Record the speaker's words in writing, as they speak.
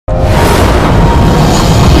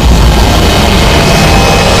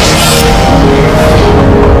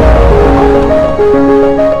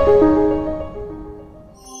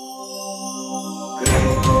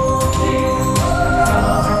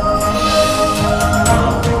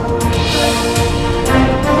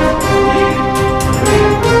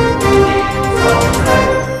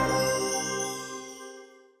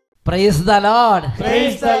Praise the Lord,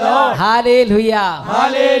 praise the Lord, ഹല്ലേലൂയ,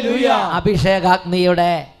 hallelujah.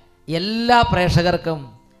 അഭിഷേകാഗ്നിയുടെ എല്ലാ പ്രേക്ഷകർക്കും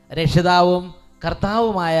രക്ഷിതാവും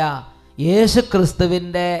കർത്താവുമായ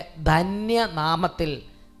യേശുക്രിസ്തുവിൻ്റെ ധന്യനാമത്തിൽ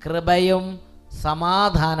കൃപയും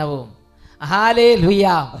സമാധാനവും. ഹല്ലേലൂയ,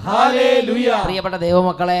 ഹല്ലേലൂയ. പ്രിയപ്പെട്ട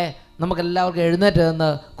ദൈവമക്കളെ, നമുക്കെല്ലാവർക്കും എഴുന്നേറ്റ് നിന്ന്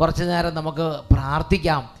കുറച്ചു നേരം നമുക്ക്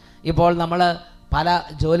പ്രാർത്ഥിക്കാം. ഇപ്പോൾ നമ്മൾ പല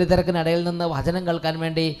ജോലി തിരക്കിനിടയിൽ നിന്ന് വചനം കേൾക്കാൻ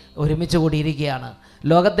വേണ്ടി ഒരുമിച്ച് കൂടിയിരിക്കുകയാണ്.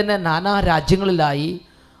 ലോകത്തിൻ്റെ നാനാ രാജ്യങ്ങളിലായി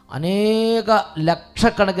അനേക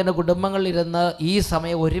ലക്ഷക്കണക്കിന് കുടുംബങ്ങളിലിരുന്ന് ഈ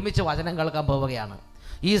സമയം ഒരുമിച്ച് വചനം കേൾക്കാൻ പോവുകയാണ്.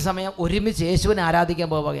 ഈ സമയം ഒരുമിച്ച് യേശുവിനെ ആരാധിക്കാൻ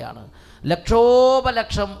പോവുകയാണ്.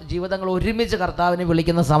 ലക്ഷോപലക്ഷം ജീവിതങ്ങൾ ഒരുമിച്ച് കർത്താവിനെ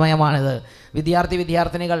വിളിക്കുന്ന സമയമാണിത്.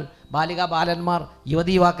 വിദ്യാർത്ഥിനികൾ, ബാലികാ ബാലന്മാർ,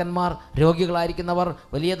 യുവതി യുവാക്കന്മാർ, രോഗികളായിരിക്കുന്നവർ,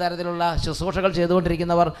 വലിയ തരത്തിലുള്ള ശുശ്രൂഷകൾ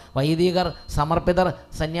ചെയ്തുകൊണ്ടിരിക്കുന്നവർ, വൈദികർ, സമർപ്പിതർ,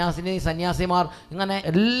 സന്യാസിമാർ, ഇങ്ങനെ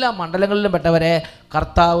എല്ലാ മണ്ഡലങ്ങളിലും പെട്ടവരെ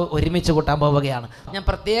കർത്താവ് ഒരുമിച്ച് കൂട്ടാൻ പോവുകയാണ്. ഞാൻ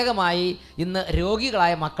പ്രത്യേകമായി ഇന്ന്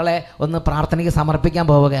രോഗികളായ മക്കളെ ഒന്ന് പ്രാർത്ഥനയ്ക്ക് സമർപ്പിക്കാൻ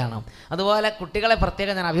പോവുകയാണ്. അതുപോലെ കുട്ടികളെ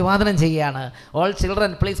പ്രത്യേകം ഞാൻ അഭിവാദനം ചെയ്യുകയാണ്. All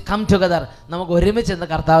children please come together. നമുക്ക് ഒരുമിച്ച് ഇന്ന്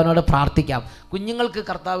കർത്താവിനോട് പ്രാർത്ഥിക്കാം. കുഞ്ഞുങ്ങൾക്ക്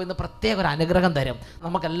കർത്താവ് ഇന്ന് പ്രത്യേക ഒരു അനുഗ്രഹം തരും.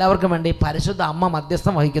 നമുക്കെല്ലാവർക്കും വേണ്ടി പരിശുദ്ധ അമ്മ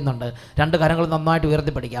മധ്യസ്ഥം വഹിക്കുന്നുണ്ട്. രണ്ട് കരങ്ങൾ നന്നായിട്ട്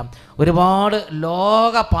ഉയർത്തിപ്പിടിക്കാം. ഒരുപാട്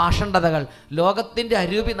ലോക പാഷണ്ഡതകൾ, ലോകത്തിൻ്റെ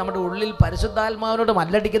അരൂപി നമ്മുടെ ഉള്ളിൽ പരിശുദ്ധാത്മാവിനോട്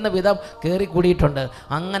മല്ലടിക്കുന്ന വിധം കയറിക്കൂടിയിട്ടുണ്ട്.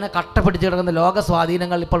 അങ്ങനെ കട്ട പിടിച്ച് കിടക്കുന്ന ലോക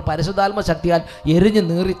സ്വാധീനങ്ങൾ ഇപ്പോൾ പരിശുദ്ധാത്മ ശക്തിയാൽ എരിഞ്ഞ്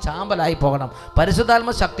നീറി ചാമ്പലായി പോകണം. പരിശുദ്ധാത്മ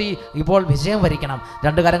ശക്തി ഇപ്പോൾ വിജയം വരിക്കണം.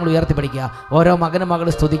 രണ്ട് കരങ്ങൾ ഉയർത്തിപ്പിടിക്കുക. ഓരോ മകനും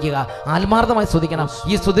മകളും സ്തുതിക്കുക, ആത്മാർത്ഥമായി സ്തുതിക്കണം.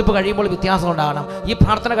 ഈ സ്തുതിപ്പ് കഴിയുമ്പോൾ വ്യത്യാസം ഉണ്ടാകണം. ഈ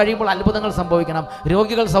പ്രാർത്ഥന കഴിയുമ്പോൾ അത്ഭുതങ്ങൾ സംഭവിക്കണം.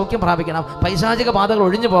 രോഗികൾ സൗഖ്യം പ്രാപിക്കണം. പൈശാചിക ബാധകൾ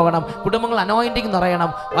ഒഴിഞ്ഞു പോകണം. കുടുംബങ്ങൾ അനോയിന്റിങ് നിറയണം.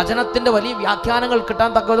 വചനത്തിൻ്റെ വലിയ വ്യാഖ്യാനങ്ങൾ കിട്ടാൻ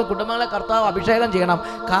തക്കവതും കുടുംബങ്ങളെ കർത്താവ് അഭിഷേകം ചെയ്യണം.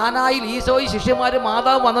 കാനായിൽ ഈശോയും ശിഷ്യന്മാരും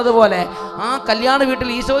മാതാവ് വന്നതുപോലെ, ആ കല്യാണ വീട്ടിൽ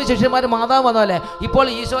ഈശോയും ശിഷ്യന്മാരും മാതാവ് വന്നതുപോലെ ഇപ്പോൾ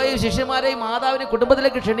ഈശോയും ശിഷ്യന്മാരെയും മാതാവിനെ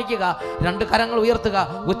കുടുംബത്തിലേക്ക് ക്ഷണിക്കുക. രണ്ട് കരങ്ങൾ ഉയർത്തുക,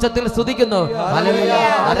 ഉച്ചത്തിൽ സ്തുതിക്കുന്നു. ഹല്ലേലൂയ,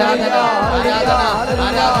 ആരാധന, ആരാധന,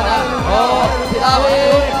 ആരാധന. ഓ പിതാവേ,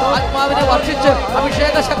 ആത്മാവിനെ വർഷിച്ച്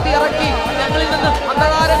അഭിഷേക ശക്തി ഇറക്കി ഞങ്ങളിൽ നിന്ന്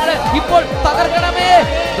അന്ധകാരങ്ങളെ ഇപ്പോൾ തകർക്കണമേ.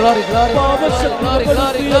 Glory glory glory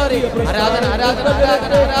glory glory. ആരാധന ആരാധന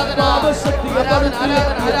ആരാധന ആരാധന ആരാധന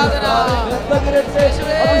ആരാധന ആരാധന.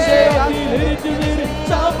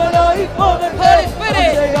 ചാമ്പലായി പോകട്ടെ,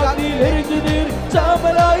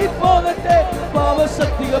 ചാമ്പലായി പോകട്ടെ.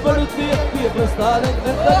 പാവശക്തികപ്പെടുത്തിയ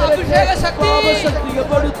പ്രസ്ഥാനങ്ങൾ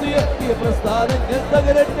പാവശക്തികപ്പെടുത്തിയ പ്രസ്ഥാനങ്ങൾ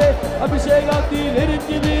തകരട്ടെ. അഭിഷേകാഗ്നിയിൽ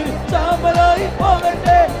എരിഞ്ഞു നീര് ചാമ്പലായി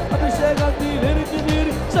പോകട്ടെ. അഭിഷേകാഗ്നിയിൽ എരിഞ്ഞു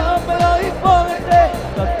നീര് ചാമ്പലായി പോകട്ടെ.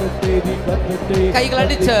 കത്തട്ടെ നീ കത്തട്ടെ,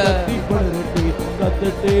 കൈകളടിച്ച് പടരട്ടെ.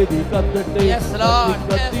 കത്തട്ടെ നീ കത്തട്ടെ,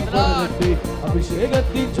 കത്തി പടരട്ടെ.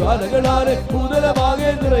 അഭിഷേകത്തിൻ ജ്വാലകളാലെ ഭൂതലമാകെ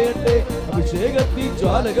നിറയട്ടെ. അഭിഷേകത്തിൻ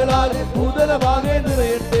ജ്വാലകളാലെ ഭൂതലമാകെ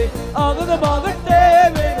നിറയട്ടെ. ആഗതമാകട്ടെ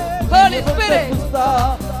വേഗം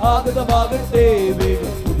ആഗതമാകട്ടെ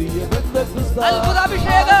വേഗം പുതിയ ബന്ധക്രിസ്ത.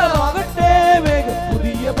 ആഗതമാകട്ടെ വേഗം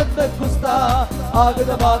പുതിയ ബന്ധക്രിസ്ത.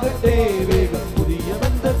 ആഗതമാകട്ടെ വേഗം പുതിയ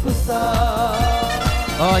ബന്ധക്രിസ്ത.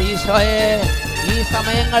 ഓ ഈശോയെ, ഈ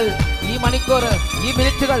സമയങ്ങൾ, ഈ മണിക്കൂർ, ഈ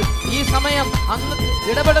മിനിറ്റുകൾ, ഈ സമയം അങ്ങ്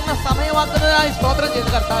ഇടപെടുന്ന സമയമാക്കുന്നതിനായി സ്തോത്രം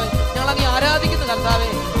ചെയ്തു കർത്താവേ. ഞങ്ങളങ്ങ് ആരാധിക്കുന്നു കർത്താവേ.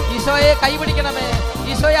 ഈശോയെ കൈപിടിക്കണമേ,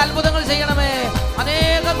 ഈശോയെ അത്ഭുതങ്ങൾ ചെയ്യണമേ.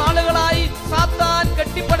 അനേക നാളുകളായി സാത്താൻ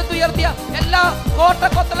കെട്ടിപ്പടുത്തുയർത്തിയ എല്ലാ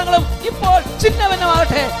കോട്ടക്കൊത്തളങ്ങളും ഇപ്പോൾ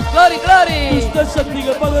ചിഹ്നവനമാകട്ടെ. Glory glory.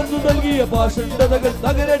 ദുഷ്ടശക്തികൾ പകർന്നു നൽകിയ പാഷണ്ഡതകൾ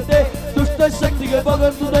തകരട്ടെ. ദുഷ്ടശക്തികൾ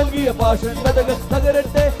പകർന്നു നൽകിയ പാഷണ്ഡതകൾ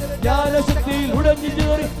തകരട്ടെ. ജ്ഞാനശക്തിയിൽ ഉടഞ്ഞു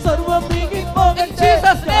ചിതറി സർവം നീങ്ങി പോകട്ടെ.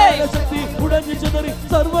 ജ്ഞാനശക്തി ഉടഞ്ഞു ചിതറി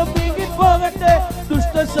സർവം നീങ്ങി പോകട്ടെ.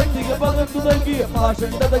 ദുഷ്ടശക്തികൾ പകർന്നു നൽകിയ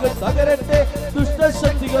പാഷണ്ഡതകൾ തകരട്ടെ.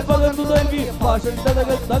 ദുഷ്ടശക്തികൾ പകർന്നു നൽകിയ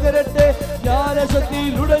പാഷണ്ഡതകൾ തകരട്ടെ.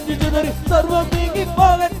 ജ്ഞാനശക്തിയിൽ ഉടഞ്ഞു ചിതറി സർവം നീങ്ങി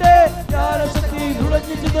പോകട്ടെ. ജ്ഞാനശക്തിയിൽ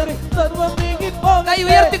ഉടഞ്ഞു ചിതറി സർവം നീങ്ങി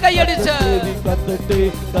പോകട്ടെ. കൈയടിച്ച് കത്തട്ടെ,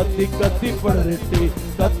 കത്തി കത്തി പടരട്ടെ.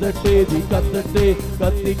 കത്തട്ടെ നീ കത്തട്ടെ,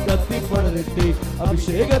 കത്തി കത്തി പടരട്ടെ.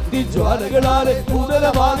 അഭിഷേകത്തിൻ ജ്വാലകളാലെ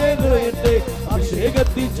ഭൂതലമാകെ നിറയട്ടെ.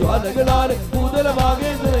 അഭിഷേകത്തിൻ ജ്വാലകളാലെ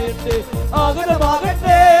ഭൂതലമാകെ നിറയട്ടെ.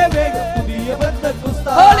 ആഗതമാകട്ടെ വേഗം പുതിയ ബന്ധക്രിസ്ത.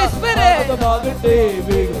 ആഗതമാകട്ടെ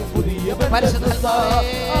വേഗം പുതിയ ബന്ധക്രിസ്ത.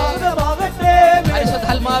 ആഗതമാകട്ടെ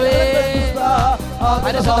പരിശുദ്ധാത്മാവേ,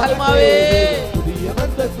 പരിശുദ്ധാത്മാവേ പുതിയ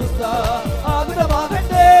ബന്ധക്രിസ്ത.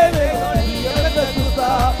 ആഗതമാകട്ടെ വേഗം പുതിയ ബന്ധക്രിസ്ത.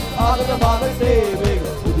 ആഗതമാകട്ടെ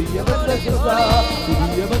വേഗം പുതിയ ബന്ധക്രിസ്ത.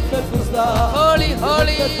 പുതിയ ബന്ധക്രിസ്ത. Holy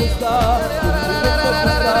holy.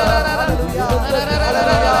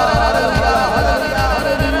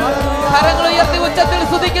 കരങ്ങൾ ഉയർത്തി ഉച്ചത്തിൽ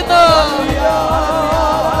സ്തുതിക്കുന്നു.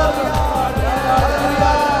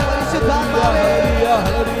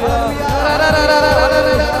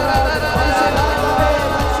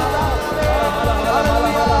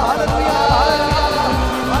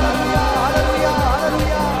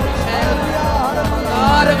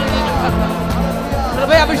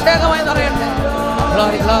 അഭിഷേകമായി നിറയട്ടെ.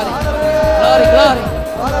 Glory glory glory glory.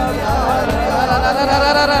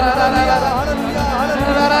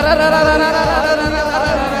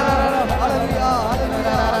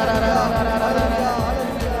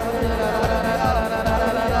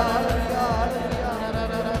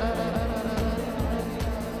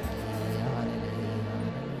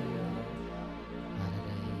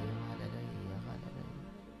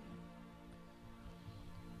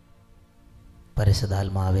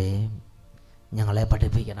 പരിശുദ്ധാത്മാവേ, ഞങ്ങളെ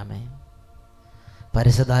പഠിപ്പിക്കണമേ.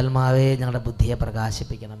 പരിശുദ്ധാത്മാവേ, ഞങ്ങളുടെ ബുദ്ധിയെ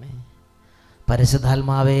പ്രകാശിപ്പിക്കണമേ.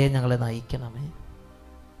 പരിശുദ്ധാത്മാവേ, ഞങ്ങളെ നയിക്കണമേ.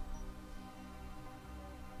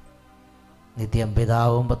 നിത്യം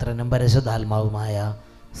പിതാവും പുത്രനും പരിശുദ്ധാത്മാവുമായ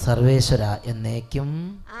സർവേശ്വര എന്നേക്കും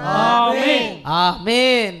ആമേൻ.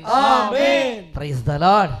 ആമേൻ. ആമേൻ. Price the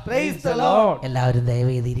Lord. Praise the Lord. എല്ലാവരും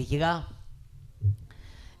ദയവ് ചെയ്തിരിക്കുക.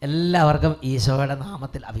 എല്ലാവർക്കും ഈശോയുടെ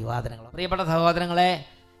നാമത്തിൽ അഭിവാദനങ്ങൾ. പ്രിയപ്പെട്ട സഹോദരങ്ങളെ,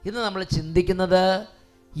 ഇന്ന് നമ്മൾ ചിന്തിക്കുന്നത്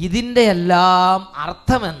ഇതിൻ്റെ എല്ലാം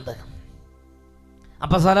അർത്ഥമെന്ത്.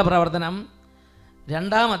 അപ്പോസ്തല പ്രവർത്തനം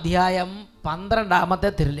 2-ാം അധ്യായം 12-ാമത്തെ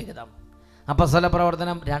തിരുലിഖിതം. അപ്പോസ്തല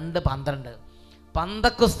പ്രവർത്തനം 2:12.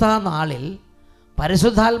 പന്തക്കുസ്ത നാളിൽ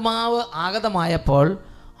പരിശുദ്ധാത്മാവ് ആഗതമായപ്പോൾ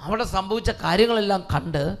അവിടെ സംഭവിച്ച കാര്യങ്ങളെല്ലാം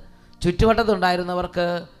കണ്ട് ചുറ്റുവട്ടത്തുണ്ടായിരുന്നവർക്ക്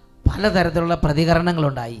പലതരത്തിലുള്ള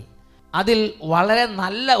പ്രതികരണങ്ങളുണ്ടായി. അതിൽ വളരെ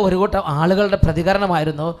നല്ല ഒരു കൂട്ടം ആളുകളുടെ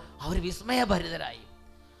പ്രതികരണമായിരുന്നു. അവർ വിസ്മയഭരിതരായി,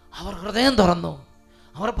 അവർ ഹൃദയം തുറന്നു,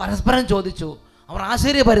 അവർ പരസ്പരം ചോദിച്ചു, അവർ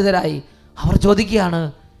ആശ്ചര്യഭരിതരായി. അവർ ചോദിക്കുകയാണ്,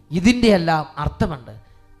 ഇതിൻ്റെ എല്ലാം അർത്ഥമുണ്ട്.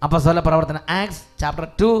 അപ്പോസ്തല പ്രവർത്തനം ആക്ട്സ് ചാപ്റ്റർ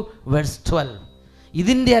 2:12.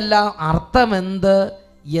 ഇതിൻ്റെ എല്ലാം അർത്ഥമെന്ത്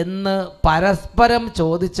എന്ന് പരസ്പരം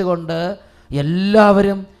ചോദിച്ചുകൊണ്ട്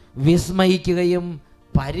എല്ലാവരും വിസ്മയിക്കുകയും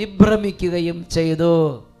പരിഭ്രമിക്കുകയും ചെയ്തു.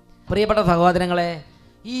 പ്രിയപ്പെട്ട സഹോദരങ്ങളെ,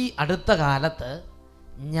 ഈ അടുത്ത കാലത്ത്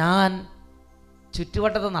ഞാൻ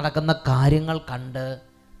ചുറ്റുവട്ടത്ത് നടക്കുന്ന കാര്യങ്ങൾ കണ്ട്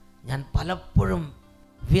ഞാൻ പലപ്പോഴും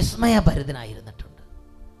വിസ്മയഭരിതനായിരുന്നിട്ടുണ്ട്.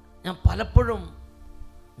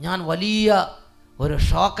 ഞാൻ വലിയ ഒരു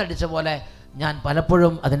ഷോക്കടിച്ച പോലെ ഞാൻ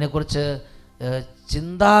പലപ്പോഴും അതിനെക്കുറിച്ച്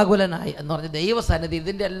ചിന്താകുലനായി എന്ന് പറഞ്ഞ ദൈവസന്നിധി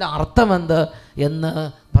ഇതിൻ്റെ എല്ലാം അർത്ഥമെന്ത് എന്ന്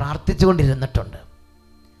പ്രാർത്ഥിച്ചു കൊണ്ടിരുന്നിട്ടുണ്ട്.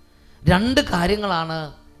 2 കാര്യങ്ങളാണ്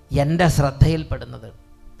എൻ്റെ ശ്രദ്ധയിൽപ്പെടുന്നത്.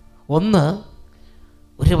 ഒന്ന്,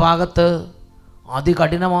 ഒരു ഭാഗത്ത്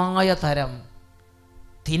അതികഠിനമായ തരം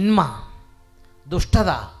തിന്മ,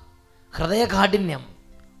 ദുഷ്ടത, ഹൃദയകാഠിന്യം,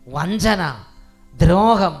 വഞ്ചന,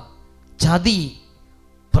 ദ്രോഹം, ചതി,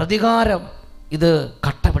 പ്രതികാരം, ഇത്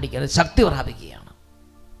കട്ട പിടിക്കുക, ശക്തി പ്രാപിക്കുകയാണ്.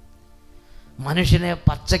 മനുഷ്യനെ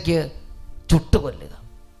പച്ചയ്ക്ക് ചുട്ടുകൊല്ലുക,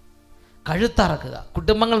 കഴുത്തറക്കുക,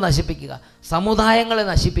 കുടുംബങ്ങൾ നശിപ്പിക്കുക, സമുദായങ്ങളെ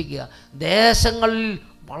നശിപ്പിക്കുക, ദേശങ്ങളിൽ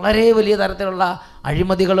വളരെ വലിയ തരത്തിലുള്ള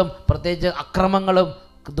അഴിമതികളും പ്രത്യേകിച്ച് അക്രമങ്ങളും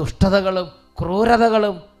ദുഷ്ടതകളും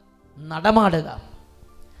ക്രൂരതകളും നടമാടുക.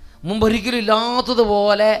 മുമ്പൊരിക്കലും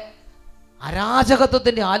ഇല്ലാത്തതുപോലെ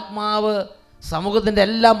അരാജകത്വത്തിൻ്റെ ആത്മാവ് സമൂഹത്തിൻ്റെ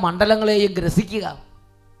എല്ലാ മണ്ഡലങ്ങളെയും ഗ്രസിക്കുക.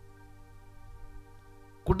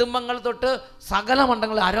 കുടുംബങ്ങൾ തൊട്ട് സകല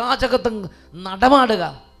മണ്ഡലങ്ങളിൽ അരാജകത്വം നടമാടുക.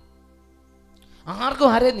 ആർക്കും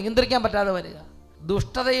ആരെയും നിയന്ത്രിക്കാൻ പറ്റാതെ വരിക.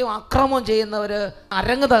 ദുഷ്ടതയും അക്രമവും ചെയ്യുന്നവർ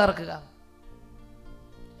അരങ്ങ് തകർക്കുക.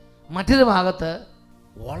 മറ്റൊരു ഭാഗത്ത്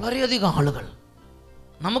വളരെയധികം ആളുകൾ,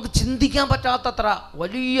 നമുക്ക് ചിന്തിക്കാൻ പറ്റാത്തത്ര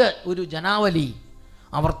വലിയ ഒരു ജനാവലി,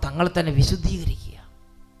 അവർ തങ്ങളെ തന്നെ വിശുദ്ധീകരിക്കുക.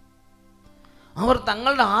 അവർ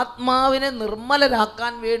തങ്ങളുടെ ആത്മാവിനെ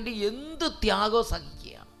നിർമ്മലരാക്കാൻ വേണ്ടി എന്ത് ത്യാഗവും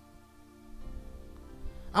സഹിക്കുക.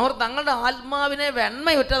 അവർ തങ്ങളുടെ ആത്മാവിനെ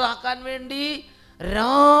വെണ്മയുറ്റതാക്കാൻ വേണ്ടി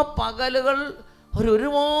പകലുകൾ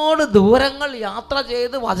ഒരുപാട് ദൂരങ്ങൾ യാത്ര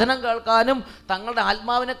ചെയ്ത് വചനം കേൾക്കാനും തങ്ങളുടെ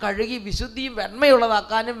ആത്മാവിനെ കഴുകി വിശുദ്ധിയും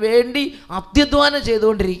വെണ്മയുള്ളതാക്കാനും വേണ്ടി അത്യധ്വാനം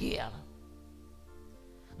ചെയ്തുകൊണ്ടിരിക്കുകയാണ്.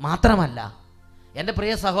 മാത്രമല്ല, എൻ്റെ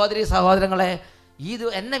പ്രിയ സഹോദരി സഹോദരങ്ങളെ, ഇത്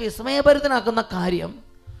എന്നെ വിസ്മയഭരിതനാക്കുന്ന കാര്യം,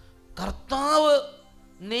 കർത്താവ്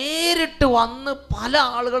നേരിട്ട് വന്ന് പല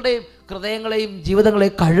ആളുകളുടെയും ഹൃദയങ്ങളെയും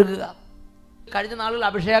ജീവിതങ്ങളെയും കഴുകുക. കഴിഞ്ഞ നാളുകൾ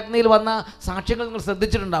അഭിഷേകാഗ്നിയിൽ വന്ന സാക്ഷ്യങ്ങൾ നിങ്ങൾ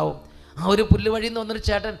ശ്രദ്ധിച്ചിട്ടുണ്ടാവും. ആ ഒരു പുല്ലുവഴിയിൽ നിന്ന് വന്നൊരു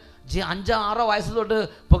ചേട്ടൻ 5-6 വയസ്സ് തൊട്ട്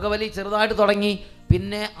പുകവലി ചെറുതായിട്ട് തുടങ്ങി,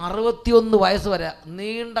 പിന്നെ 61 വയസ്സ് വരെ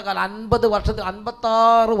നീണ്ട കാലം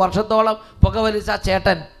 56 വർഷത്തോളം പുകവലിച്ച ആ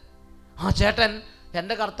ചേട്ടൻ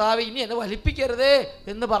എൻ്റെ കർത്താവ് ഇനി എന്നെ വലിപ്പിക്കരുതേ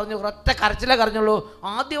എന്ന് പറഞ്ഞു. ഒരൊറ്റ കരച്ചിലേ കരഞ്ഞുള്ളൂ.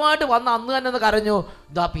 ആദ്യമായിട്ട് വന്ന അന്ന് തന്നെ ഒന്ന് കരഞ്ഞു.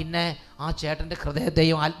 പിന്നെ ആ ചേട്ടൻ്റെ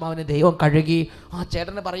ഹൃദയത്തെയും ആത്മാവിനെ ദൈവം കഴുകി. ആ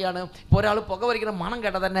ചേട്ടനെ പറയാണ്, ഇപ്പോൾ ഒരാൾ പുകവലിക്കുന്ന മണം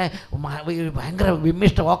കേട്ടാൽ തന്നെ ഭയങ്കര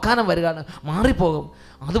വിമ്മിഷ്ട ഓക്കാനം വരികയാണ്, മാറിപ്പോകും.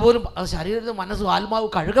 അതുപോലും ശരീരത്തിൽ മനസ്സും ആത്മാവ്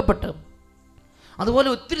കഴുകപ്പെട്ട് അതുപോലെ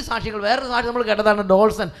ഒത്തിരി സാക്ഷികൾ. വേറൊരു സാക്ഷി നമ്മൾ കേട്ടതാണ്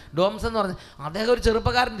ഡോംസൺ എന്ന് പറഞ്ഞ്. അദ്ദേഹം ഒരു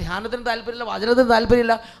ചെറുപ്പക്കാരൻ, ധ്യാനത്തിന് താല്പര്യമില്ല, വചനത്തിന്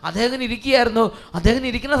താല്പര്യമില്ല. അദ്ദേഹത്തിന് ഇരിക്കുകയായിരുന്നു. അദ്ദേഹത്തിന്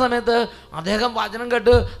ഇരിക്കുന്ന സമയത്ത് അദ്ദേഹം വചനം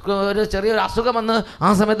കേട്ട് ഒരു ചെറിയൊരു അസുഖം വന്ന് ആ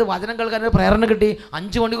സമയത്ത് വചനം കേൾക്കാൻ ഒരു പ്രേരണ കിട്ടി.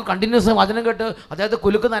 5 മണിക്കൂർ കണ്ടിന്യൂസ് വചനം കേട്ട് അദ്ദേഹത്തെ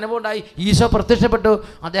കുലുക്കുന്ന അനുഭവം ഉണ്ടായി. ഈശോ പ്രത്യക്ഷപ്പെട്ടു.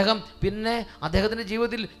 അദ്ദേഹം പിന്നെ അദ്ദേഹത്തിൻ്റെ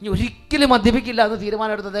ജീവിതത്തിൽ ഇനി ഒരിക്കലും മദ്യപിക്കില്ല എന്ന്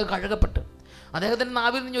തീരുമാനമെടുത്ത് അദ്ദേഹം കഴുകപ്പെട്ടു. അദ്ദേഹത്തിൻ്റെ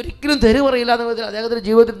നാവിൽ നിന്ന് ഒരിക്കലും തെരുവ് പറയില്ല എന്ന വിധത്തിൽ അദ്ദേഹത്തിൻ്റെ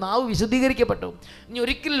ജീവിതത്തിൽ നാവ് വിശുദ്ധീകരിക്കപ്പെട്ടു. ഇനി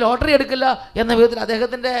ഒരിക്കലും ലോട്ടറി എടുക്കില്ല എന്ന വിധത്തിൽ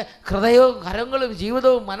അദ്ദേഹത്തിൻ്റെ ഹൃദയവും കരങ്ങളും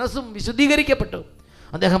ജീവിതവും മനസ്സും വിശുദ്ധീകരിക്കപ്പെട്ടു.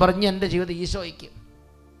 അദ്ദേഹം പറഞ്ഞു, എൻ്റെ ജീവിതം ഈശോയ്ക്ക്.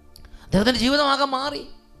 അദ്ദേഹത്തിൻ്റെ ജീവിതമാകെ മാറി.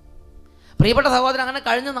 പ്രിയപ്പെട്ട സഹോദരൻ, അങ്ങനെ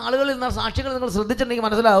കഴിഞ്ഞ നാളുകളിൽ നിന്ന് സാക്ഷികൾ നിങ്ങൾ ശ്രദ്ധിച്ചിട്ടുണ്ടെങ്കിൽ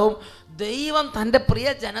മനസ്സിലാവും, ദൈവം തൻ്റെ പ്രിയ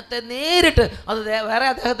ജനത്തെ നേരിട്ട്, അത് വേറെ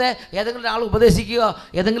അദ്ദേഹത്തെ ഏതെങ്കിലും ഒരാൾ ഉപദേശിക്കുകയോ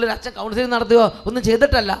ഏതെങ്കിലും ഒരു അച്ഛൻ കൗൺസിലിംഗ് നടത്തുകയോ ഒന്നും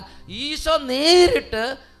ചെയ്തിട്ടല്ല. ഈശോ നേരിട്ട്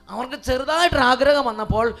അവർക്ക് ചെറുതായിട്ടൊരു ആഗ്രഹം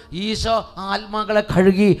വന്നപ്പോൾ ഈശോ ആത്മാക്കളെ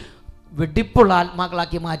കഴുകി വെടിപ്പുള്ള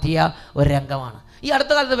ആത്മാക്കളാക്കി മാറ്റിയ ഒരു രംഗമാണ്. ഈ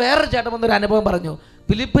അടുത്ത കാലത്ത് വേറൊരു ചേട്ടൻ വന്നൊരു അനുഭവം പറഞ്ഞു.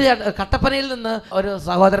 ഫിലിപ്പ് കട്ടപ്പനയിൽ നിന്ന് ഒരു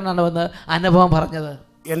സഹോദരനാണ് വന്ന് അനുഭവം പറഞ്ഞത്.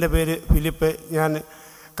 എൻ്റെ പേര് ഫിലിപ്പ്. ഞാൻ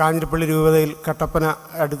കാഞ്ഞിരപ്പള്ളി രൂപതയിൽ കട്ടപ്പന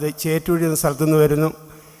അടുത്ത് ചേറ്റൂഴി എന്ന സ്ഥലത്തു നിന്ന് വരുന്നു.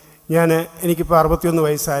 എനിക്കിപ്പോൾ 61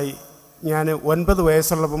 വയസ്സായി. ഞാൻ 9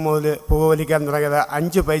 വയസ്സുള്ളപ്പോൾ മുതൽ പുകവലിക്കാൻ തുടങ്ങിയത്.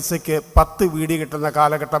 5 പൈസയ്ക്ക് 10 ബീഡി കിട്ടുന്ന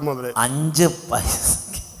കാലഘട്ടം മുതൽ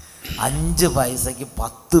 5 പൈസയ്ക്ക്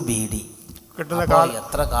 10 ബീഡി കിട്ടുന്ന കാലം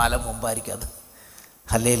എത്ര കാലം മുമ്പായിരിക്കും അത്?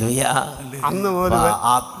 ഹല്ലേലൂയ. അന്ന് മുതൽ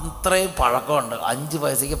അത്രയും പഴക്കമുണ്ട്. 5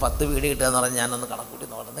 പൈസയ്ക്ക് 10 ബീഡി കിട്ടുക എന്ന് പറഞ്ഞാൽ ഞാനൊന്ന് കണക്കൂട്ടി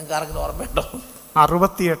നോക്കണം. നിങ്ങൾക്ക് ആർക്കെങ്കിലും ഓർമ്മയുണ്ടോ?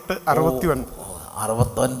 68, 69,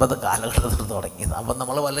 69 കാലഘട്ടത്തിൽ തുടങ്ങിയത്. അപ്പം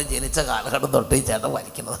നമ്മൾ വല്ലതും ജനിച്ച കാലഘട്ടം തൊട്ട് ഈ ചേട്ടൻ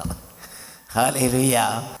വലിക്കുന്നതാണ്. ഹല്ലേലൂയ.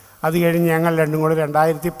 അത് കഴിഞ്ഞ് ഞങ്ങൾ രണ്ടും കൂടെ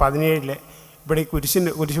 2017 ഇവിടെ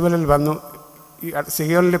കുരിശുമലയിൽ വന്നു. ഈ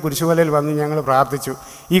സിഹിയോനിലെ കുരിശുമലയിൽ വന്ന് ഞങ്ങൾ പ്രാർത്ഥിച്ചു.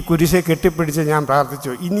 ഈ കുരിശെ കെട്ടിപ്പിടിച്ച് ഞാൻ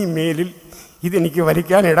പ്രാർത്ഥിച്ചു, ഇനി മേലിൽ ഇതെനിക്ക്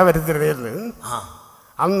വലിക്കാൻ ഇടവരുത്തരുതെന്ന്.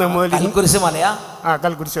 അന്ന് മുതൽ കൽക്കുരിശ് മലയാ?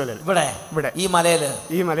 കൽക്കുരിശ് മലയിൽ ഇവിടെ ഈ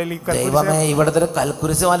മലയിൽ ഇവിടുത്തെ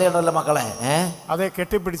കൽക്കുരിശ് മലയുണ്ടല്ലോ മക്കളെ. അതെ,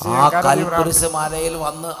 കെട്ടിപ്പിടിച്ച് ആ കൽക്കുരിശ് മലയിൽ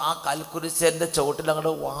വന്ന് ആ കൽക്കുരിശ് എൻ്റെ ചുവട്ടിൽ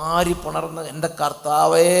അങ്ങോട്ട് വാരി പുണർന്ന്, എൻ്റെ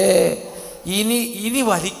കർത്താവേ ഇനി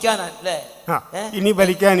വലിക്കാനല്ലേ, ഇനി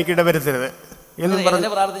വലിക്കാൻ എനിക്ക് ഇടവരുത്തരുത് എന്ന് പറഞ്ഞ്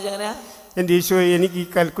പ്രാർത്ഥിച്ചു. എങ്ങനെയാ? എൻ്റെ ഈശോയെ, എനിക്ക് ഈ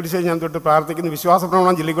കൽക്കുരിശെ ഞാൻ തൊട്ട് പ്രാർത്ഥിക്കുന്നു. വിശ്വാസ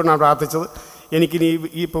പ്രമാണം ചൊല്ലിക്കൊണ്ടാണ് പ്രാർത്ഥിച്ചത്. എനിക്കിനി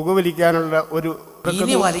ഈ പുകവലിക്കാനുള്ള ഒരു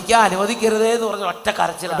വലിക്കാൻ അനുവദിക്കരുതേ എന്ന് പറഞ്ഞ ഒറ്റ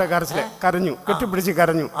കരച്ചില് കരഞ്ഞു, കെട്ടിപ്പിടിച്ച്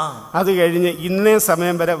കരഞ്ഞു. അത് കഴിഞ്ഞ് ഇന്നേ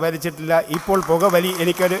സമയം വരെ വലിച്ചിട്ടില്ല. ഇപ്പോൾ പുകവലി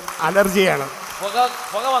എനിക്കൊരു അലർജിയാണ്.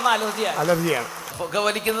 പുക വന്ന അലർജിയാണ്.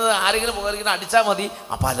 പുകവലിക്കുന്നത് ആരെങ്കിലും പുകവലിക്കുന്നത് അടിച്ചാൽ മതി,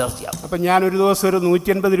 അപ്പം അലർജിയാണ്. അപ്പം ഞാൻ ഒരു ദിവസം ഒരു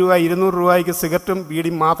 150 രൂപ 200 രൂപയ്ക്ക് സിഗരറ്റും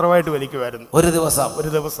ബീഡിയും മാത്രമായിട്ട് വലിക്കുമായിരുന്നു ഒരു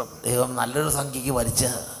ദിവസം. ദൈവം നല്ലൊരു സംഖ്യക്ക്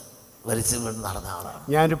വലിച്ച് നടന്ന ആളാണ്.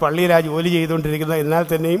 ഞാനൊരു പള്ളിയിലാണ് ജോലി ചെയ്തുകൊണ്ടിരിക്കുന്നത്. എന്നാൽ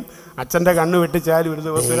തന്നെയും അച്ഛൻ്റെ കണ്ണ് വെട്ടിച്ചാൽ ഒരു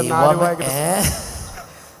ദിവസം 4 രൂപയ്ക്ക്.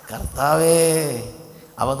 കർത്താവേ.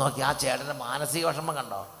 അപ്പം നോക്കി ആ ചേട്ടൻ്റെ മാനസിക വിഷമം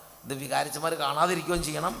കണ്ടോ? ഇത് വികാരിച്ചമാർ കാണാതിരിക്കുകയും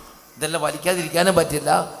ചെയ്യണം, ഇതെല്ലാം വലിക്കാതിരിക്കാനും പറ്റില്ല,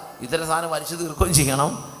 ഇതര സാധനം വലിച്ചു തീർക്കുകയും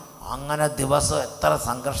ചെയ്യണം. അങ്ങനെ ദിവസം എത്ര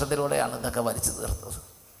സംഘർഷത്തിലൂടെയാണ് ഇതൊക്കെ വലിച്ചു തീർത്തത്.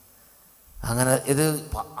 അങ്ങനെ ഇത്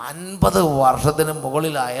 50 വർഷത്തിന്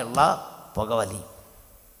മുകളിലായുള്ള പുകവലി.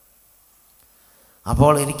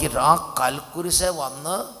 അപ്പോൾ എനിക്ക് ആ കൽക്കുരിശ്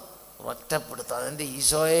വന്ന് ഒറ്റപ്പെടുത്തുക, അതിൻ്റെ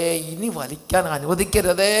ഈശോയെ ഇനി വലിക്കാൻ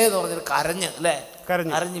അനുവദിക്കരുതേ എന്ന് പറഞ്ഞിട്ട്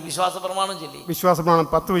കരഞ്ഞ് വിശ്വാസ പ്രമാണം ചൊല്ലി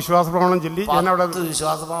 10 വിശ്വാസ പ്രമാണം ചൊല്ലി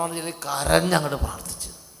കരഞ്ഞ് അങ്ങോട്ട് പ്രാർത്ഥിച്ചു.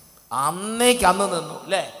 അന്ന് നിന്നു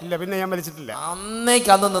അല്ലേ? ഇല്ല, പിന്നെ ഞാൻ വലിച്ചിട്ടില്ല.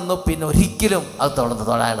 അന്ന് നിന്നു. പിന്നെ ഒരിക്കലും അത്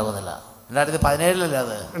തൊടാൻ ഇടവന്നില്ല. 2017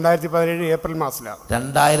 അത് 2017 ഏപ്രിൽ മാസത്തിലാണ്.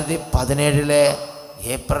 2017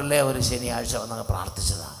 ഏപ്രിലെ ഒരു ശനിയാഴ്ച വന്നങ്ങ്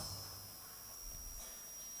പ്രാർത്ഥിച്ചതാണ്.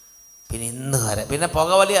 പിന്നെ ഇന്ന് വരെ പിന്നെ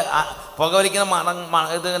പുകവലിക്കുന്ന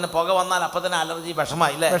ഇത് തന്നെ പുക വന്നാൽ അപ്പം തന്നെ അലർജി,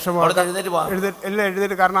 വിഷമായില്ലേ?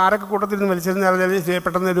 എഴുന്നേറ്റ് കാരണം ആരൊക്കെ കൂട്ടത്തിൽ നിന്ന് വലിച്ചിരുന്ന്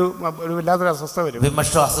പെട്ടെന്നൊരു വല്ലാത്തൊരു അസ്വസ്ഥ വരും,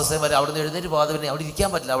 വിമർശം അസ്വസ്ഥയും വരും. അവിടുന്ന് എഴുന്നേറ്റ് പോകാതെ പിന്നെ അവിടെ ഇരിക്കാൻ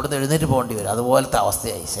പറ്റില്ല, അവിടുന്ന് എഴുന്നേറ്റ് പോകേണ്ടി വരും. അതുപോലത്തെ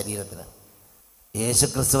അവസ്ഥയായി ശരീരത്തിന്. യേശു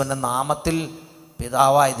ക്രിസ്തുവിൻ്റെ നാമത്തിൽ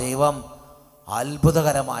പിതാവായ ദൈവം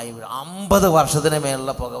അത്ഭുതകരമായി 50 വർഷത്തിന്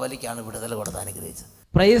മേലുള്ള പുകവലിക്കാണ് വിടുതൽ കൊടുത്ത് അനുഗ്രഹിച്ചത്.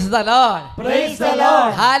 Praise the Lord, praise the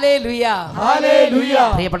Lord, ഹല്ലേലൂയ, ഹല്ലേലൂയ.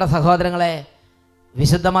 പ്രിയപ്പെട്ട സഹോദരങ്ങളെ,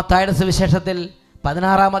 വിശുദ്ധ മത്തായിയുടെ സുവിശേഷത്തിൽ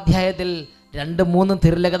 16-ാം അധ്യായത്തിൽ 2-3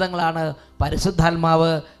 തിരുലിഖിതങ്ങളാണ്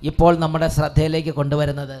പരിശുദ്ധാത്മാവ് ഇപ്പോൾ നമ്മുടെ ശ്രദ്ധയിലേക്ക്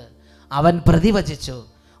കൊണ്ടുവരുന്നത്. അവൻ പ്രതിവചിച്ചു,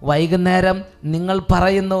 വൈകുന്നേരം നിങ്ങൾ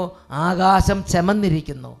പറയുന്നു ആകാശം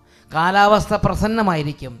ചെമന്നിരിക്കുന്നു, കാലാവസ്ഥ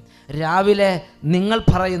പ്രസന്നമായിരിക്കും. രാവിലെ നിങ്ങൾ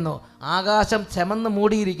പറയുന്നു ആകാശം ചെമന്ന്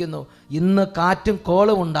മൂടിയിരിക്കുന്നു, ഇന്ന് കാറ്റും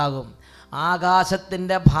കോളും ഉണ്ടാകും.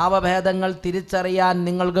 ആകാശത്തിൻ്റെ ഭാവഭേദങ്ങൾ തിരിച്ചറിയാൻ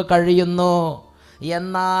നിങ്ങൾക്ക് കഴിയുന്നു,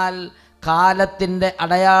 എന്നാൽ കാലത്തിൻ്റെ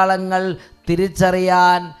അടയാളങ്ങൾ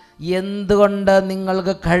തിരിച്ചറിയാൻ എന്തുകൊണ്ട്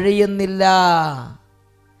നിങ്ങൾക്ക് കഴിയുന്നില്ല?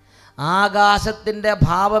 ആകാശത്തിൻ്റെ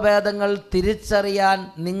ഭാവഭേദങ്ങൾ തിരിച്ചറിയാൻ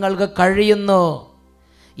നിങ്ങൾക്ക് കഴിയുന്നു.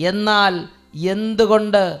 എന്നാൽ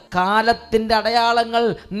എന്തുകൊണ്ട് കാലത്തിൻ്റെ അടയാളങ്ങൾ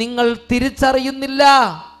നിങ്ങൾ തിരിച്ചറിയുന്നില്ല?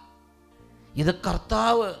 ഇത്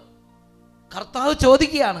കർത്താവ്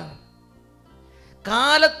ചോദിക്കുകയാണ്.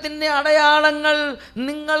 കാലത്തിൻ്റെ അടയാളങ്ങൾ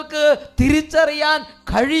നിങ്ങൾക്ക് തിരിച്ചറിയാൻ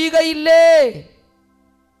കഴിയുകയില്ലേ?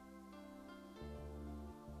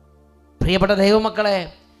 പ്രിയപ്പെട്ട ദൈവമക്കളെ,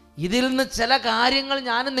 ഇതിൽ നിന്ന് ചില കാര്യങ്ങൾ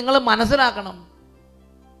ഞാനും നിങ്ങൾ മനസ്സിലാക്കണം.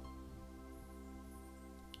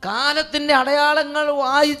 കാലത്തിൻ്റെ അടയാളങ്ങൾ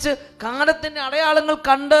വായിച്ച്, കാലത്തിൻ്റെ അടയാളങ്ങൾ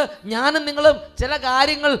കണ്ട് ഞാനും നിങ്ങളും ചില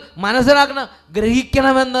കാര്യങ്ങൾ മനസ്സിലാക്കണം,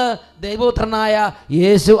 ഗ്രഹിക്കണമെന്ന് ദൈവപുത്രനായ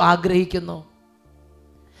യേശു ആഗ്രഹിക്കുന്നു.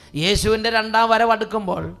 യേശുവിൻ്റെ രണ്ടാം വരവ്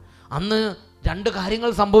അടുക്കുമ്പോൾ അന്ന് 2 കാര്യങ്ങൾ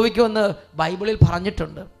സംഭവിക്കുമെന്ന് ബൈബിളിൽ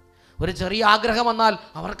പറഞ്ഞിട്ടുണ്ട്. ഒരു ചെറിയ ആഗ്രഹം വന്നാൽ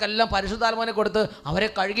അവർക്കെല്ലാം പരിശുദ്ധാത്മാവിനെ കൊടുത്ത് അവരെ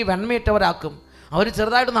കഴുകി വെണ്മയിട്ടവരാക്കും. അവർ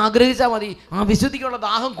ചെറുതായിട്ടൊന്ന് ആഗ്രഹിച്ചാൽ മതി, ആ വിശുദ്ധിക്കുള്ള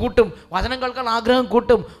ദാഹം കൂട്ടും, വചനം കേൾക്കാൻ ആഗ്രഹം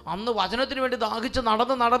കൂട്ടും. അന്ന് വചനത്തിന് വേണ്ടി ദാഹിച്ച്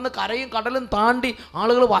നടന്ന് കരയും കടലും താണ്ടി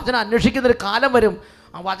ആളുകൾ വചനം അന്വേഷിക്കുന്നൊരു കാലം വരും.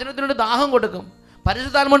 ആ വചനത്തിന് വേണ്ടി ദാഹം കൊടുക്കും,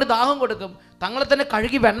 പരിശുദ്ധാത്മാവിന് വേണ്ടി ദാഹം കൊടുക്കും, തങ്ങളെ തന്നെ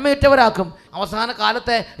കഴുകി വെണ്മയേറ്റവരാക്കും. അവസാന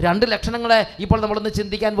കാലത്തെ 2 ലക്ഷണങ്ങളെ ഇപ്പോൾ നമ്മളൊന്ന്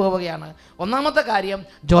ചിന്തിക്കാൻ പോവുകയാണ്. ഒന്നാമത്തെ കാര്യം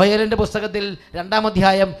ജോയേലിൻ്റെ പുസ്തകത്തിൽ 2-ാം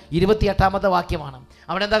അധ്യായം 28-ാമത്തെ വാക്യമാണ്.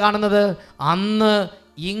 അവിടെ എന്താ കാണുന്നത്? അന്ന്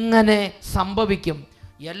ഇങ്ങനെ സംഭവിക്കും,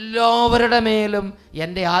 എല്ലാവരുടെ മേലും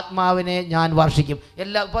എൻ്റെ ആത്മാവിനെ ഞാൻ വർഷിക്കും.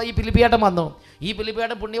 ഇപ്പോൾ ഈ ഫിലിപ്പിയേട്ടൻ വന്നു. ഈ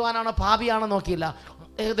ഫിലിപ്പിയേട്ടൻ പുണ്യവാനാണോ പാപിയാണോ നോക്കിയില്ല.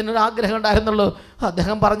 അദ്ദേഹത്തിനൊരു ആഗ്രഹം ഉണ്ടായിരുന്നുള്ളൂ.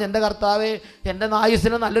 അദ്ദേഹം പറഞ്ഞു, എൻ്റെ കർത്താവേ, എൻ്റെ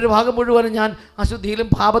ആയുസ്സിന് നല്ലൊരു ഭാഗം മുഴുവനും ഞാൻ അശുദ്ധിയിലും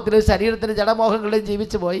പാപത്തിലും ശരീരത്തിൻ്റെ ജഡമോഹങ്ങളിലും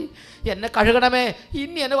ജീവിച്ചു പോയി. എന്നെ കഴുകണമേ,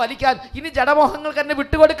 ഇനി എന്നെ വലിക്കാൻ, ഇനി ജഡമോഹങ്ങൾക്ക് എന്നെ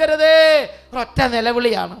വിട്ടുകൊടുക്കരുതേ. ഒരൊറ്റ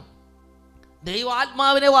നിലവിളിയാണ്.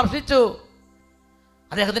 ദൈവാത്മാവിനെ വർഷിച്ചു.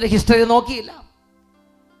 അദ്ദേഹത്തിൻ്റെ ഹിസ്റ്ററി നോക്കിയില്ല.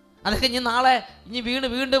 അദ്ദേഹം ഇനി നാളെ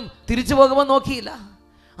വീണ്ടും തിരിച്ചു പോകുമ്പോൾ നോക്കിയില്ല.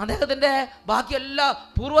 അദ്ദേഹത്തിൻ്റെ ബാക്കി എല്ലാ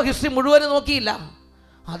പൂർവ്വ ഹിസ്റ്ററി മുഴുവനും നോക്കിയില്ല.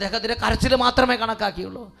 അദ്ദേഹത്തിൻ്റെ കരച്ചിൽ മാത്രമേ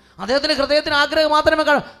കണക്കാക്കിയുള്ളൂ. അദ്ദേഹത്തിൻ്റെ ഹൃദയത്തിന് ആഗ്രഹം മാത്രമേ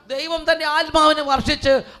ദൈവം തൻ്റെ ആത്മാവിനെ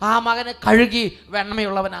വർഷിച്ച് ആ മകനെ കഴുകി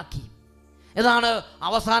വെണ്മയുള്ളവനാക്കി. ഇതാണ്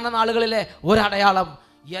അവസാന നാളുകളിലെ ഒരടയാളം.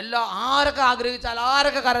 ആരൊക്കെ ആഗ്രഹിച്ചാൽ,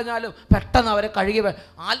 ആരൊക്കെ കരഞ്ഞാലും പെട്ടെന്ന് അവരെ കഴുകി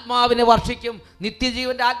ആത്മാവിനെ വർഷിക്കും.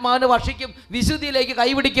 നിത്യജീവൻ്റെ ആത്മാവിനെ വർഷിക്കും. വിശുദ്ധിയിലേക്ക്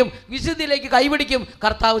കൈപിടിക്കും.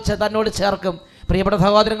 കർത്താവ് തന്നോട് ചേർക്കും. പ്രിയപ്പെട്ട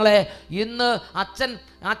സഹോദരങ്ങളെ, ഇന്ന്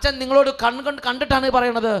അച്ഛൻ നിങ്ങളോട് കണ്ടിട്ടാണ്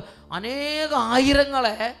പറയുന്നത്. അനേക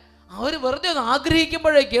ആയിരങ്ങളെ അവർ വെറുതെ ഒന്ന്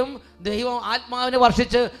ആഗ്രഹിക്കുമ്പോഴേക്കും ദൈവം ആത്മാവിനെ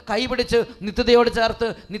വർഷിച്ച് കൈപിടിച്ച് നിത്യതയോട് ചേർത്ത്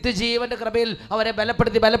നിത്യജീവൻ്റെ കൃപയിൽ അവരെ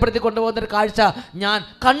ബലപ്പെടുത്തി കൊണ്ടുപോകുന്നൊരു കാഴ്ച ഞാൻ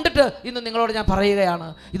കണ്ടിട്ട് ഇന്ന് നിങ്ങളോട് ഞാൻ പറയുകയാണ്.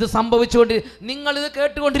 ഇത് നിങ്ങളിത്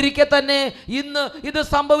കേട്ടുകൊണ്ടിരിക്കെ തന്നെ ഇന്ന് ഇത്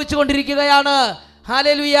സംഭവിച്ചുകൊണ്ടിരിക്കുകയാണ്.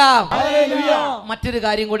 ഹല്ലേലൂയ. മറ്റൊരു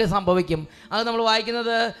കാര്യം കൂടി സംഭവിക്കും. അത് നമ്മൾ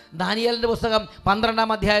വായിക്കുന്നത് ദാനിയേലിൻ്റെ പുസ്തകം 12-ാം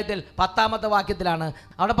അധ്യായത്തിൽ 10-ാമത്തെ വാക്യത്തിലാണ്.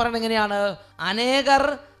 അവിടെ പറയുന്നത് എങ്ങനെയാണ്? അനേകർ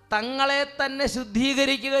തങ്ങളെ തന്നെ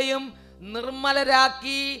ശുദ്ധീകരിക്കുകയും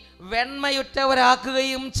നിർമ്മലരാക്കി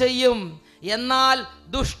വെണ്മയുറ്റവരാക്കുകയും ചെയ്യും. എന്നാൽ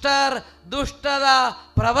ദുഷ്ടർ ദുഷ്ടത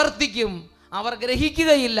പ്രവർത്തിക്കും. അവർ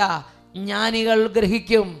ഗ്രഹിക്കുകയില്ല, ജ്ഞാനികൾ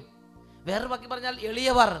ഗ്രഹിക്കും. വേറെ ബാക്കി പറഞ്ഞാൽ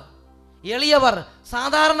എളിയവർ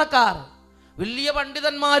സാധാരണക്കാർ, വലിയ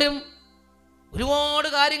പണ്ഡിതന്മാരും ഒരുപാട്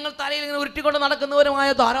കാര്യങ്ങൾ തലയിൽ ഇങ്ങനെ ഉരുട്ടിക്കൊണ്ട് നടക്കുന്നവരുമായ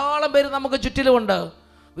ധാരാളം പേര് നമുക്ക് ചുറ്റിലുമുണ്ട്.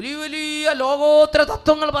 വലിയ ലോകോത്തര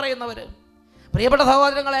തത്വങ്ങൾ പറയുന്നവർ. പ്രിയപ്പെട്ട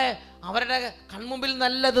സഹോദരങ്ങളെ, അവരുടെ കൺമുമ്പിൽ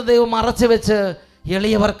നല്ലത് ദൈവം മറച്ചു വെച്ച്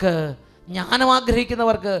എളിയവർക്ക്, ജ്ഞാനം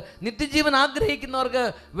ആഗ്രഹിക്കുന്നവർക്ക്, നിത്യജീവൻ ആഗ്രഹിക്കുന്നവർക്ക്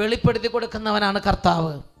വെളിപ്പെടുത്തി കൊടുക്കുന്നവനാണ്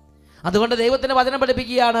കർത്താവ്. അതുകൊണ്ട് ദൈവത്തിൻ്റെ വചനം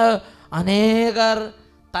പഠിപ്പിക്കുകയാണ്, അനേകർ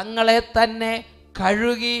തങ്ങളെ തന്നെ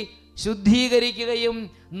കഴുകി ശുദ്ധീകരിക്കുകയും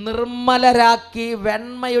നിർമ്മലരാക്കി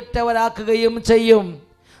വെണ്മയുറ്റവരാക്കുകയും ചെയ്യും.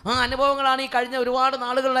 ആ അനുഭവങ്ങളാണ് ഈ കഴിഞ്ഞ ഒരുപാട്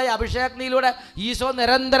നാളുകളിലായി അഭിഷേകാഗ്നിയിലൂടെ ഈശോ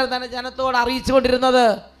നിരന്തരം തന്നെ ജനത്തോട് അറിയിച്ചു കൊണ്ടിരുന്നത്.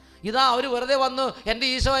 ഇതാ അവർ വെറുതെ വന്നു, എൻ്റെ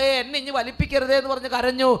ഈശോയെ എന്നെ ഇനി വലിപ്പിക്കരുതേ എന്ന് പറഞ്ഞ്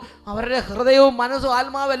കരഞ്ഞു. അവരുടെ ഹൃദയവും മനസ്സും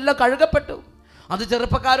ആത്മാവും എല്ലാം കഴുകപ്പെട്ടു. അത്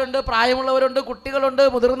ചെറുപ്പക്കാരുണ്ട്, പ്രായമുള്ളവരുണ്ട്, കുട്ടികളുണ്ട്,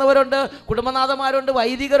 മുതിർന്നവരുണ്ട്, കുടുംബനാഥന്മാരുണ്ട്,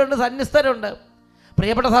 വൈദികരുണ്ട്, സന്യസ്തരുണ്ട്.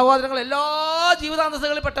 പ്രിയപ്പെട്ട സഹോദരങ്ങൾ, എല്ലാ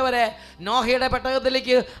ജീവിതാന്തസ്സുകളിൽപ്പെട്ടവരെ നോഹയുടെ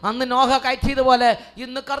പെട്ടകത്തിലേക്ക് അന്ന് നോഹ കയറ്റിയതുപോലെ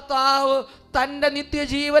ഇന്ന് കർത്താവ് തൻ്റെ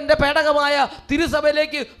നിത്യജീവൻ്റെ പേടകമായ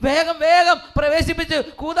തിരുസഭയിലേക്ക് വേഗം പ്രവേശിപ്പിച്ച്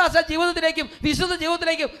കൂദാശ ജീവിതത്തിലേക്കും വിശുദ്ധ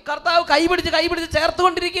ജീവിതത്തിലേക്കും കർത്താവ് കൈപിടിച്ച്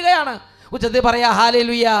ചേർത്തുകൊണ്ടിരിക്കുകയാണ്. ഉച്ചത്തിൽ പറയാ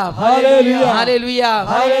ഹല്ലേലൂയ, ഹല്ലേലൂയ.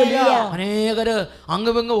 അനേകര്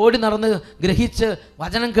അങ്ങുമിങ്ങ് ഓടി നടന്ന് ഗ്രഹിച്ച്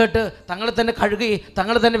വചനം കേട്ട് തങ്ങളെ തന്നെ കഴുകി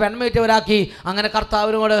തങ്ങളെ തന്നെ വെണ്മയേറ്റവരാക്കി അങ്ങനെ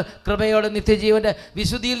കർത്താവിനോട് കൃപയോട് നിത്യജീവന്റെ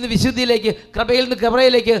വിശുദ്ധിയിൽ നിന്ന് വിശുദ്ധിയിലേക്ക്, കൃപയിൽ നിന്ന്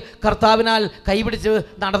കൃപയിലേക്ക് കർത്താവിനാൽ കൈപിടിച്ച്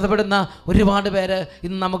നടത്തപ്പെടുന്ന ഒരുപാട് പേര്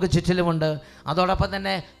ഇന്ന് നമുക്ക് ചുറ്റിലുമുണ്ട്. അതോടൊപ്പം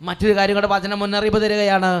തന്നെ മറ്റൊരു കാര്യം കൂടെ വചനം മുന്നറിയിപ്പ്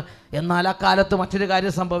തരികയാണ്. എന്നാൽ അക്കാലത്ത് മറ്റൊരു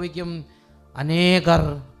കാര്യം സംഭവിക്കും. അനേകർ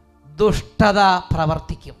ദുഷ്ടത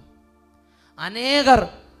പ്രവർത്തിക്കും. അനേകർ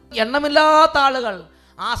എണ്ണമില്ലാത്ത ആളുകൾ,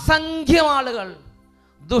 അസംഖ്യം ആളുകൾ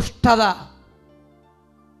ദുഷ്ടത,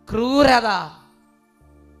 ക്രൂരത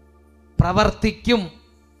പ്രവർത്തിക്കും.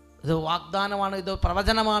 ഇത് വാഗ്ദാനമാണ്, ഇത്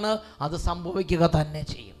പ്രവചനമാണ്, അത് സംഭവിക്കുക തന്നെ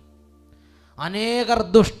ചെയ്യും. അനേകർ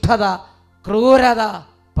ദുഷ്ടത, ക്രൂരത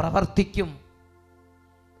പ്രവർത്തിക്കും.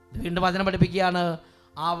 വീണ്ടും വചനം പഠിപ്പിക്കുകയാണ്,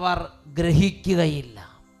 അവർ ഗ്രഹിക്കുകയില്ല.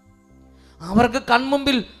 അവർക്ക്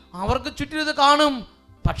കൺമുമ്പിൽ, അവർക്ക് ചുറ്റും ഇത് കാണും.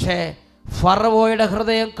 പക്ഷേ ഫറവോയുടെ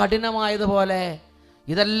ഹൃദയം കഠിനമായതുപോലെ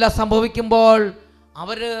ഇതെല്ലാം സംഭവിക്കുമ്പോൾ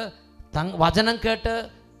അവർ വചനം കേട്ട്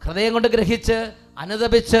ഹൃദയം കൊണ്ട് ഗ്രഹിച്ച്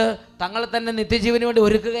അനുതപിച്ച് തങ്ങളെ തന്നെ നിത്യജീവന് വേണ്ടി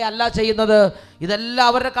ഒരുക്കുകയല്ല ചെയ്യുന്നത്. ഇതെല്ലാം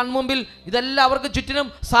അവരുടെ കൺമുമ്പിൽ, ഇതെല്ലാം അവർക്ക് ചുറ്റിനും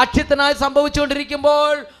സാക്ഷ്യത്തിനായി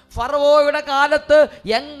സംഭവിച്ചുകൊണ്ടിരിക്കുമ്പോൾ ഫറവോയുടെ കാലത്ത്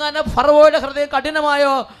എങ്ങനെ ഫറവോയുടെ ഹൃദയം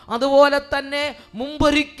കഠിനമായോ അതുപോലെ തന്നെ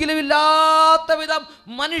മുമ്പൊരിക്കലും ഇല്ലാത്ത വിധം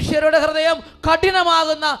മനുഷ്യരുടെ ഹൃദയം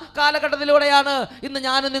കഠിനമാകുന്ന കാലഘട്ടത്തിലൂടെയാണ് ഇന്ന്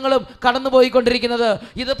ഞാനും നിങ്ങളും കടന്നുപോയിക്കൊണ്ടിരിക്കുന്നത്.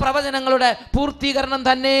 ഇത് പ്രവചനങ്ങളുടെ പൂർത്തീകരണം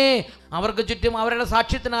തന്നെ. അവർക്ക് ചുറ്റും അവരുടെ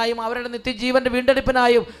സാക്ഷ്യത്തിനായും അവരുടെ നിത്യജീവൻ്റെ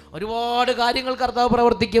വീണ്ടെടുപ്പിനായും ഒരുപാട് കാര്യങ്ങൾ കർത്താവ്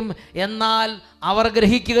പ്രവർത്തിക്കും. എന്നാൽ അവർ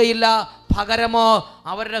ഗ്രഹിക്കുകയില്ല. പകരമോ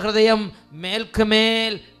അവരുടെ ഹൃദയം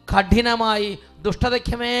മേൽക്കുമേൽ കഠിനമായി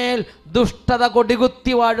ദുഷ്ടതയ്ക്ക് മേൽ ദുഷ്ടത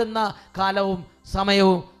കൊടികുത്തി വാഴുന്ന കാലവും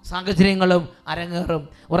സമയവും സാഹചര്യങ്ങളും അരങ്ങേറും.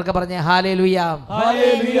 ഉറക്കെ പറഞ്ഞേ ഹല്ലേലൂയ.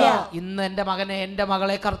 ഇന്ന് എൻ്റെ മകനെ, എൻ്റെ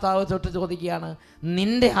മകളെ കർത്താവ് തൊട്ട് ചോദിക്കുകയാണ്,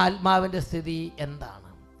 നിന്റെ ആത്മാവിൻ്റെ സ്ഥിതി എന്താണ്?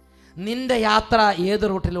 നിന്റെ യാത്ര ഏത്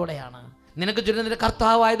റൂട്ടിലൂടെയാണ്? നിനക്ക് ചുറ്റും നിന്റെ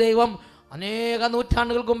കർത്താവായ ദൈവം അനേക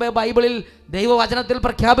നൂറ്റാണ്ടുകൾക്ക് മുമ്പേ ബൈബിളിൽ ദൈവവചനത്തിൽ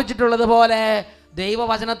പ്രഖ്യാപിച്ചിട്ടുള്ളത് പോലെ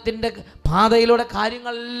ദൈവവചനത്തിൻ്റെ പാതയിലൂടെ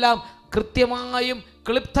കാര്യങ്ങളെല്ലാം കൃത്യമായും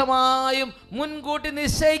ക്ലിപ്തമായും മുൻകൂട്ടി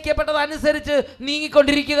നിശ്ചയിക്കപ്പെട്ടതനുസരിച്ച്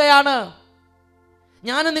നീങ്ങിക്കൊണ്ടിരിക്കുകയാണ്.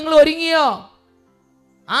 ഞാനും നിങ്ങൾ ഒരുങ്ങിയോ?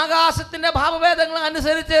 ആകാശത്തിൻ്റെ ഭാവഭേദങ്ങൾ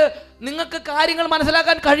അനുസരിച്ച് നിങ്ങൾക്ക് കാര്യങ്ങൾ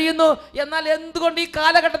മനസ്സിലാക്കാൻ കഴിയുന്നു. എന്നാൽ എന്തുകൊണ്ട് ഈ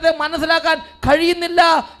കാലഘട്ടത്തെ മനസ്സിലാക്കാൻ കഴിയുന്നില്ല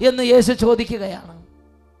എന്ന് യേശു ചോദിക്കുകയാണ്.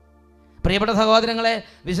 പ്രിയപ്പെട്ട സഹോദരങ്ങളെ,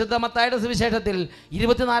 വിശുദ്ധ മത്തായിയുടെ സുവിശേഷത്തിൽ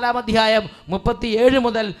 24-ാം അധ്യായം 37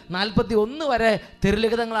 മുതൽ 41 വരെ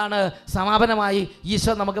തിരുലിഖിതങ്ങളാണ് സമാപനമായി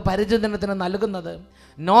ഈശോ നമുക്ക് പരിചിന്തനത്തിന് നൽകുന്നത്.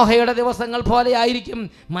 നോഹയുടെ ദിവസങ്ങൾ പോലെയായിരിക്കും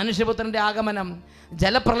മനുഷ്യപുത്രൻ്റെ ആഗമനം.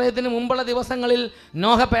 ജലപ്രളയത്തിന് മുമ്പുള്ള ദിവസങ്ങളിൽ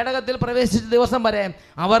നോഹ പേടകത്തിൽ പ്രവേശിച്ച ദിവസം വരെ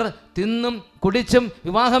അവർ തിന്നും കുടിച്ചും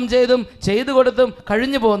വിവാഹം ചെയ്തു കൊടുത്തും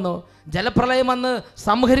കഴിഞ്ഞു പോന്നു. ജലപ്രളയം വന്ന്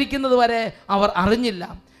സംഹരിക്കുന്നത് വരെ അവർ അറിഞ്ഞില്ല.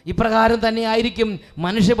 ഇപ്രകാരം തന്നെയായിരിക്കും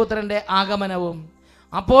മനുഷ്യപുത്രൻ്റെ ആഗമനവും.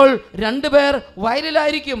 അപ്പോൾ 2 പേർ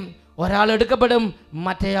വയലിലായിരിക്കും, ഒരാൾ എടുക്കപ്പെടും,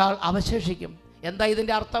 മറ്റേയാൾ അവശേഷിക്കും. എന്താ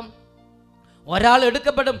ഇതിൻ്റെ അർത്ഥം? ഒരാൾ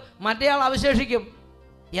എടുക്കപ്പെടും, മറ്റേയാൾ അവശേഷിക്കും.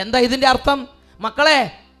 എന്താ ഇതിൻ്റെ അർത്ഥം? മക്കളെ,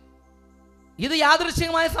 ഇത്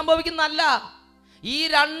യാദൃശ്ചികമായി സംഭവിക്കുന്നതല്ല. ഈ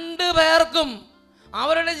 2 പേർക്കും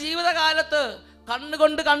അവരുടെ ജീവിതകാലത്ത്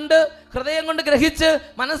കണ്ണുകൊണ്ട് കണ്ട്, ഹൃദയം കൊണ്ട് ഗ്രഹിച്ച്,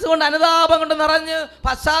 മനസ്സുകൊണ്ട് അനുതാപം കൊണ്ട് നിറഞ്ഞ്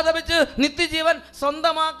പശ്ചാത്തപിച്ച് നിത്യജീവൻ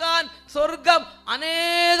സ്വന്തമാക്കാൻ സ്വർഗം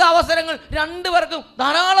അനേക അവസരങ്ങൾ 2 പേർക്കും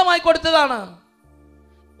ധാരാളമായി കൊടുത്തതാണ്.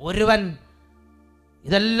 ഒരുവൻ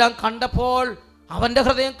ഇതെല്ലാം കണ്ടപ്പോൾ അവൻ്റെ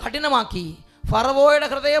ഹൃദയം കഠിനമാക്കി. ഫറവോയുടെ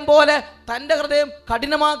ഹൃദയം പോലെ തൻ്റെ ഹൃദയം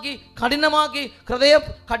കഠിനമാക്കി ഹൃദയം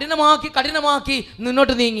കഠിനമാക്കി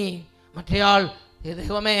മുന്നോട്ട് നീങ്ങി. മറ്റേയാൾ,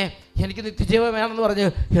 ദൈവമേ എനിക്ക് നിത്യജീവൻ വേണമെന്ന് പറഞ്ഞ്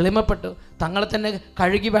എളിമപ്പെട്ടു. തങ്ങളെ തന്നെ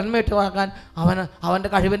കഴുകി വെണ്മയിട്ടുവാക്കാൻ അവൻ്റെ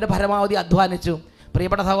കഴിവിൻ്റെ പരമാവധി അധ്വാനിച്ചു.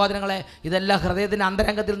 പ്രിയപ്പെട്ട സഹോദരങ്ങളെ, ഇതെല്ലാം ഹൃദയത്തിൻ്റെ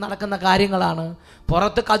അന്തരംഗത്തിൽ നടക്കുന്ന കാര്യങ്ങളാണ്.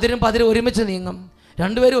 പുറത്ത് കതിരും പതിരും ഒരുമിച്ച് നീങ്ങും.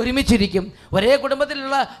 2 പേരും ഒരുമിച്ചിരിക്കും. ഒരേ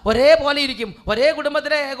കുടുംബത്തിലുള്ള ഒരേപോലെ ഇരിക്കും. ഒരേ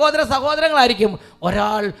കുടുംബത്തിലെ ഏകോദര സഹോദരങ്ങളായിരിക്കും.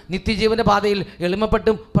 ഒരാൾ നിത്യജീവൻ്റെ പാതയിൽ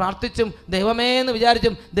എളിമപ്പെട്ടും പ്രാർത്ഥിച്ചും ദൈവമേ എന്ന്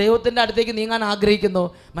വിചാരിച്ചും ദൈവത്തിൻ്റെ അടുത്തേക്ക് നീങ്ങാൻ ആഗ്രഹിക്കുന്നു.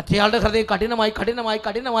 മറ്റേയാളുടെ ഹൃദയം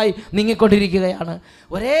കഠിനമായി നീങ്ങിക്കൊണ്ടിരിക്കുകയാണ്.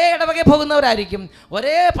 ഒരേ ഇടവകയിൽ പോകുന്നവരായിരിക്കും,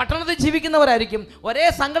 ഒരേ പട്ടണത്തിൽ ജീവിക്കുന്നവരായിരിക്കും, ഒരേ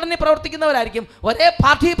സംഘടനയിൽ പ്രവർത്തിക്കുന്നവരായിരിക്കും, ഒരേ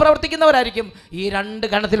പാർട്ടിയിൽ പ്രവർത്തിക്കുന്നവരായിരിക്കും. ഈ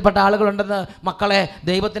 2 ഗണത്തിൽപ്പെട്ട ആളുകളുണ്ടെന്ന് മക്കളെ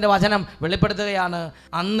ദൈവത്തിൻ്റെ വചനം വെളിപ്പെടുത്തുകയാണ്.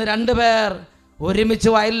 അന്ന് 2 പേർ ഒരുമിച്ച്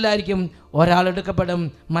വയലിലായിരിക്കും. ഒരാൾ എടുക്കപ്പെടും,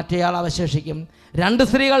 മറ്റേയാൾ അവശേഷിക്കും. 2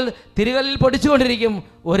 സ്ത്രീകൾ തിരികളിൽ പൊടിച്ചുകൊണ്ടിരിക്കും.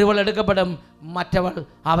 ഒരുവൾ എടുക്കപ്പെടും, മറ്റവൾ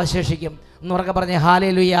അവശേഷിക്കും. എന്നുറക്കെ പറഞ്ഞേ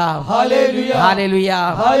ഹല്ലേലൂയ, ഹല്ലേലൂയ, ഹല്ലേലൂയ,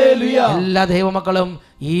 ഹല്ലേലൂയ. എല്ലാ ദൈവമക്കളും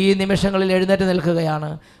ഈ നിമിഷങ്ങളിൽ എഴുന്നേറ്റ്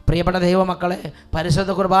നിൽക്കുകയാണ്. പ്രിയപ്പെട്ട ദൈവമക്കളെ,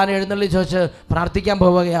 പരിശുദ്ധ കുർബാന എഴുന്നള്ളി ചോദിച്ച് പ്രാർത്ഥിക്കാൻ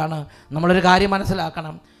പോവുകയാണ്. നമ്മളൊരു കാര്യം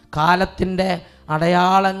മനസ്സിലാക്കണം. കാലത്തിൻ്റെ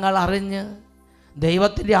അടയാളങ്ങൾ അറിഞ്ഞ്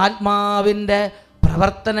ദൈവത്തിൻ്റെ ആത്മാവിൻ്റെ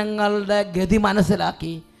പ്രവർത്തനങ്ങളുടെ ഗതി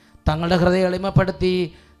മനസ്സിലാക്കി തങ്ങളുടെ ഹൃദയം എളിമപ്പെടുത്തി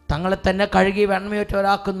തങ്ങളെ തന്നെ കഴുകി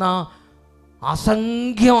വെണ്മയൊറ്റവരാക്കുന്ന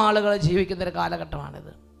അസംഖ്യം ആളുകൾ ജീവിക്കുന്നൊരു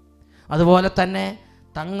കാലഘട്ടമാണിത്. അതുപോലെ തന്നെ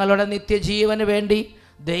തങ്ങളുടെ നിത്യജീവന് വേണ്ടി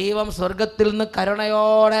ദൈവം സ്വർഗത്തിൽ നിന്ന്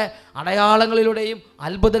കരുണയോടെ അടയാളങ്ങളിലൂടെയും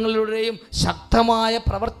അത്ഭുതങ്ങളിലൂടെയും ശക്തമായ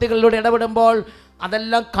പ്രവൃത്തികളിലൂടെ ഇടപെടുമ്പോൾ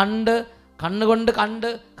അതെല്ലാം കണ്ട് കണ്ണുകൊണ്ട് കണ്ട്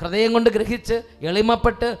ഹൃദയം കൊണ്ട് ഗ്രഹിച്ച്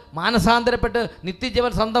എളിമപ്പെട്ട് മാനസാന്തരപ്പെട്ട്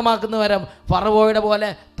നിത്യജീവൻ സ്വന്തമാക്കുന്നവരും ഫറവോയുടെ പോലെ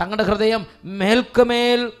തങ്ങളുടെ ഹൃദയം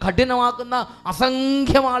മേൽക്കുമേൽ കഠിനമാക്കുന്ന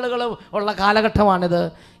അസംഖ്യം ആളുകളും ഉള്ള കാലഘട്ടമാണിത്.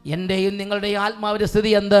 എൻ്റെയും നിങ്ങളുടെയും ആത്മാവിൻ്റെ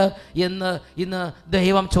സ്ഥിതി എന്ത് എന്ന് ഇന്ന്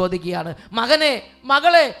ദൈവം ചോദിക്കുകയാണ്. മകനെ,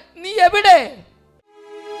 മകളെ, നീ എവിടെ?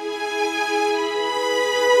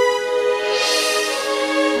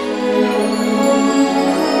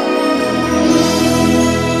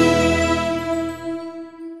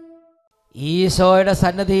 ഈശോയുടെ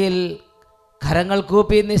സന്നിധിയിൽ കരങ്ങൾ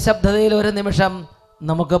കൂപ്പി നിശബ്ദതയിൽ ഒരു നിമിഷം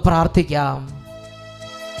നമുക്ക് പ്രാർത്ഥിക്കാം.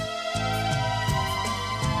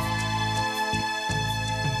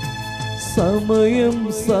 സമയം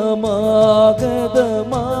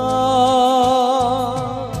സമാഗതമാ,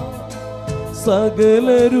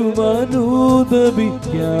 സകലരും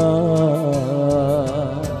അനുദപിക്കാം,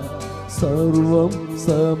 സർവം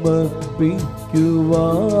സമർപ്പിക്കുവാൻ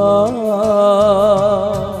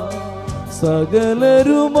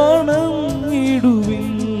സകലരും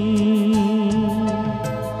അണഞ്ഞിടുവിൻ.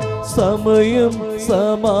 സമയം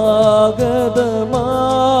സമാഗതമാ,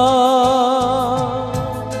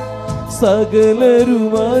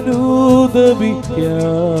 സകലരും അനുദപിക്കാം,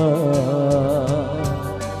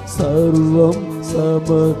 സർവം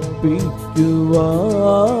സമർപ്പിക്കുവാൻ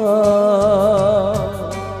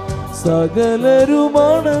സകലരും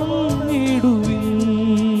അണഞ്ഞിടുവിൻ.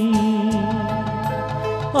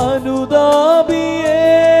 അനുതാപിയെ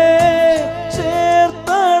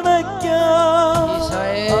ചേർത്തണയ്ക്കാം,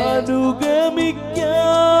 അനുഗമിക്കാം,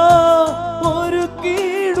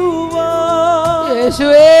 ഒരുക്കിടുവാൻ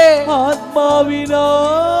ആത്മാവിനാൽ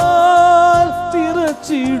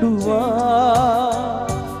തിരച്ചിടുവാൻ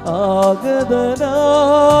ആഗതനായവൻ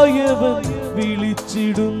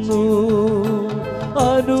വിളിച്ചിടുന്നു.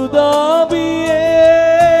 അനുതാപിയെ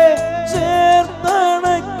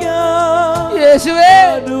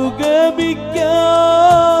അനുഗമിക്കാം,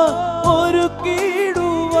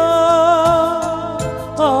 ഒരുക്കിടുവാൻ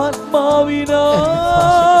ആത്മാവിനാൽ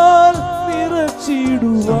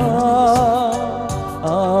നിറച്ചിടുവാൻ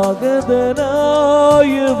ആഗതനായവൻ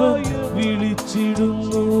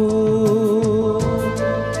വിളിച്ചിടുന്നു.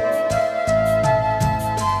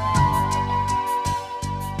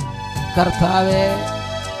 കർത്താവേ,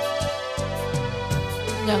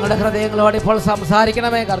 ഞങ്ങളുടെ ഹൃദയങ്ങളോട് ഇപ്പോൾ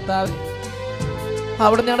സംസാരിക്കണമേ കർത്താവേ.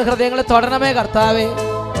 അവിടെ ഞങ്ങളുടെ ഹൃദയങ്ങളെ തൊടണമേ കർത്താവേ.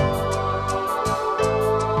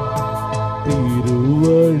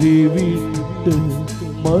 തിരുവഴി വിട്ട്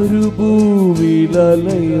മരുഭൂവിലലയുന്ന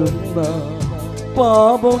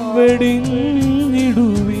പാപം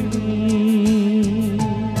വെടിഞ്ഞിടുവിൻ.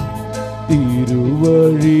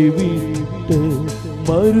 തിരുവഴി വിട്ട്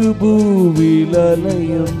മരുഭൂവിലലയുന്ന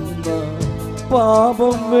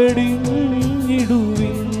പാപം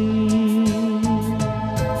വെടിഞ്ഞിടുവിൻ.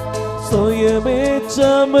 സ്വയമേ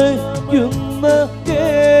ചമയ്ക്കുന്ന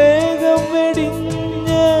കേകം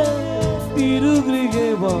വെടിഞ്ഞ് തിരുഗൃഹെ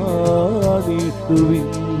വാണിട്ടുവിൻ.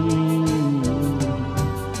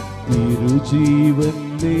 തിരുജീവൻ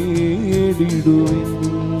നേടിടുവിൻ.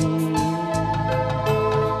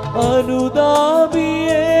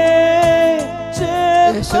 അനുതാപിയെ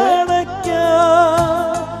ചേർത്തണയ്ക്കാം,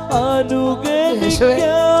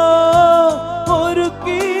 അനുഗമിക്കാം,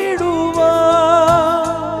 ഒരുക്കിടുവാൻ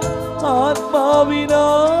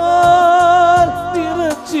ആത്മാവിനാൽ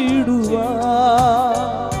നിറച്ചിടുവാൻ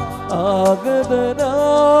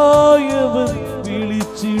ആഗതനായവൻ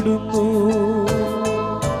വിളിച്ചിടുന്നു.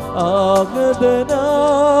 ആഗതനായവൻ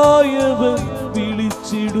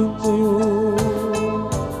വിളിച്ചിടുന്നു.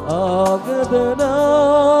 ആഗതനായവൻ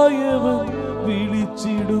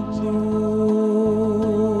വിളിച്ചിടുന്നു.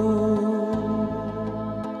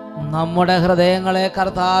 നമ്മുടെ ഹൃദയങ്ങളെ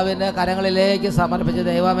കർത്താവിൻ്റെ കരങ്ങളിലേക്ക് സമർപ്പിച്ച്,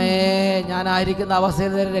 ദൈവമേ, ഞാനായിരിക്കുന്ന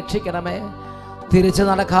അവസ്ഥയിൽ നിന്ന് രക്ഷിക്കണമേ. തിരിച്ചു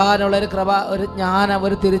നടക്കാനുള്ളൊരു കൃപ, ഒരു ജ്ഞാനം,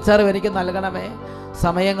 ഒരു തിരിച്ചറിവ് എനിക്ക് നൽകണമേ.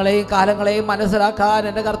 സമയങ്ങളെയും കാലങ്ങളെയും മനസ്സിലാക്കാൻ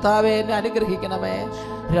എൻ്റെ കർത്താവെ എന്നെ അനുഗ്രഹിക്കണമേ.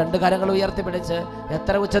 രണ്ട് കരങ്ങൾ ഉയർത്തിപ്പിടിച്ച്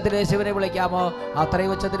എത്ര ഉച്ചത്തിൽ യേശുവിനെ വിളിക്കാമോ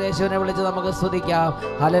അത്രയും ഉച്ചത്തിൽ യേശുവിനെ വിളിച്ച് നമുക്ക് സ്തുതിക്കാം.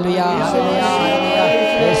 ഹല്ലേലൂയ, ഹല്ലേലൂയ, ഹല്ലേലൂയ.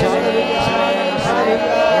 യേശുവേ, യേശുവേ, യേശുവേ,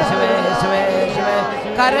 യേശുവേ, യേശുവേ, യേശുവേ.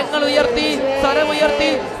 കരങ്ങൾ ഉയർത്തി, സ്വരമുയർത്തി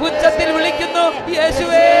ഉച്ചത്തിൽ വിളിക്കുന്നു,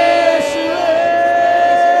 യേശുവേ.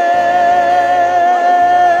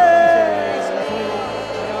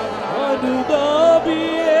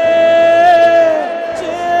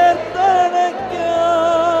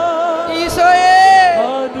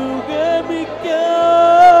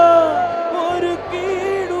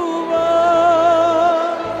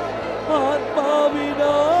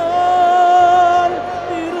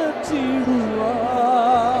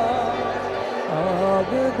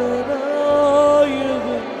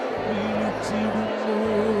 ആഗതനായവൻ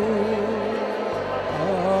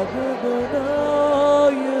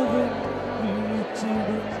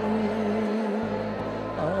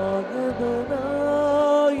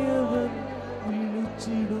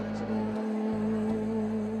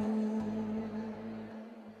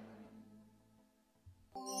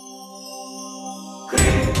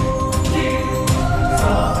Victory!